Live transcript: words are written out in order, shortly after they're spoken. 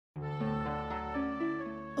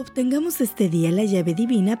Obtengamos este día la llave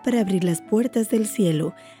divina para abrir las puertas del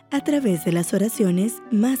cielo a través de las oraciones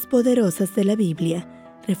más poderosas de la Biblia.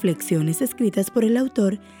 Reflexiones escritas por el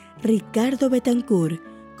autor Ricardo Betancourt.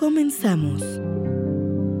 Comenzamos.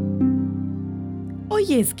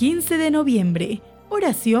 Hoy es 15 de noviembre.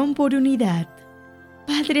 Oración por unidad.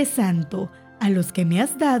 Padre Santo, a los que me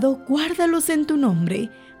has dado, guárdalos en tu nombre,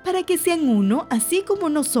 para que sean uno así como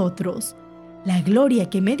nosotros. La gloria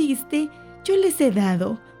que me diste, yo les he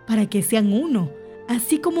dado, para que sean uno,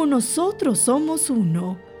 así como nosotros somos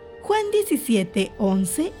uno. Juan 17,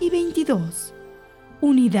 11 y 22.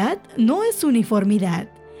 Unidad no es uniformidad,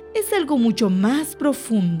 es algo mucho más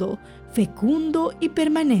profundo, fecundo y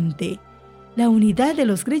permanente. La unidad de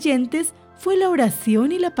los creyentes fue la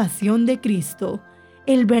oración y la pasión de Cristo.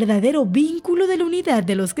 El verdadero vínculo de la unidad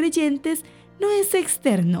de los creyentes no es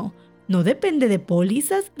externo, no depende de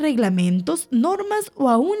pólizas, reglamentos, normas o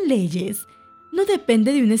aún leyes. No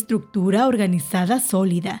depende de una estructura organizada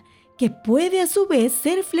sólida, que puede a su vez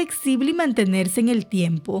ser flexible y mantenerse en el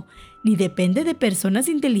tiempo, ni depende de personas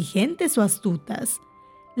inteligentes o astutas.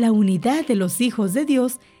 La unidad de los hijos de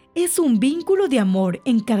Dios es un vínculo de amor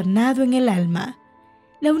encarnado en el alma.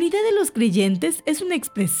 La unidad de los creyentes es una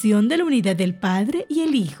expresión de la unidad del Padre y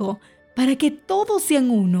el Hijo, para que todos sean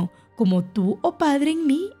uno, como tú, oh Padre, en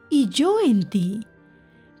mí y yo en ti.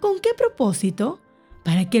 ¿Con qué propósito?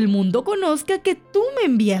 Para que el mundo conozca que tú me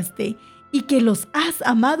enviaste y que los has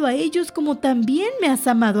amado a ellos como también me has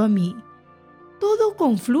amado a mí. Todo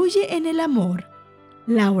confluye en el amor.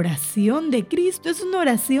 La oración de Cristo es una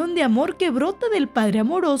oración de amor que brota del Padre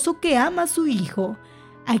amoroso que ama a su Hijo,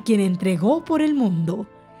 a quien entregó por el mundo,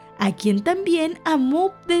 a quien también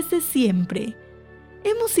amó desde siempre.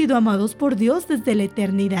 Hemos sido amados por Dios desde la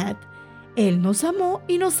eternidad. Él nos amó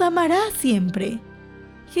y nos amará siempre.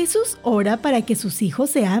 Jesús ora para que sus hijos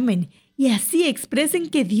se amen y así expresen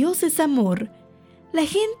que Dios es amor. La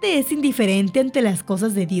gente es indiferente ante las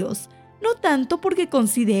cosas de Dios, no tanto porque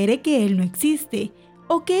considere que Él no existe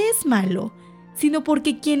o que es malo, sino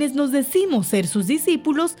porque quienes nos decimos ser sus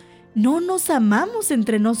discípulos no nos amamos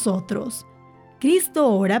entre nosotros. Cristo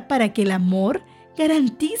ora para que el amor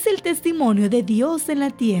garantice el testimonio de Dios en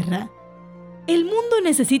la tierra. El mundo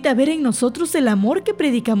necesita ver en nosotros el amor que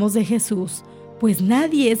predicamos de Jesús, pues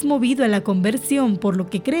nadie es movido a la conversión por lo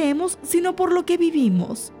que creemos, sino por lo que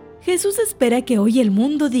vivimos. Jesús espera que hoy el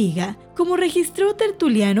mundo diga, como registró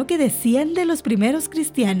Tertuliano, que decían de los primeros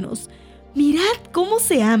cristianos: mirad cómo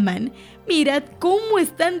se aman, mirad cómo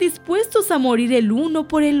están dispuestos a morir el uno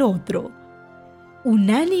por el otro.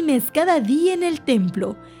 Unánimes cada día en el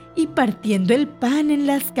templo y partiendo el pan en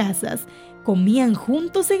las casas, comían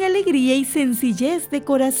juntos en alegría y sencillez de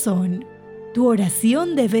corazón. Tu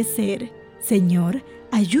oración debe ser: Señor,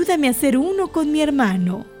 ayúdame a ser uno con mi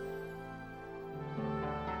hermano.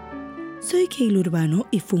 Soy Keila Urbano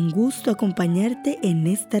y fue un gusto acompañarte en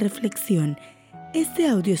esta reflexión. Este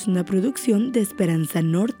audio es una producción de Esperanza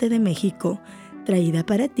Norte de México, traída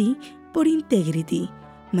para ti por Integrity.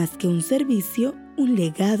 Más que un servicio, un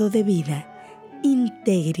legado de vida.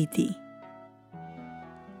 Integrity.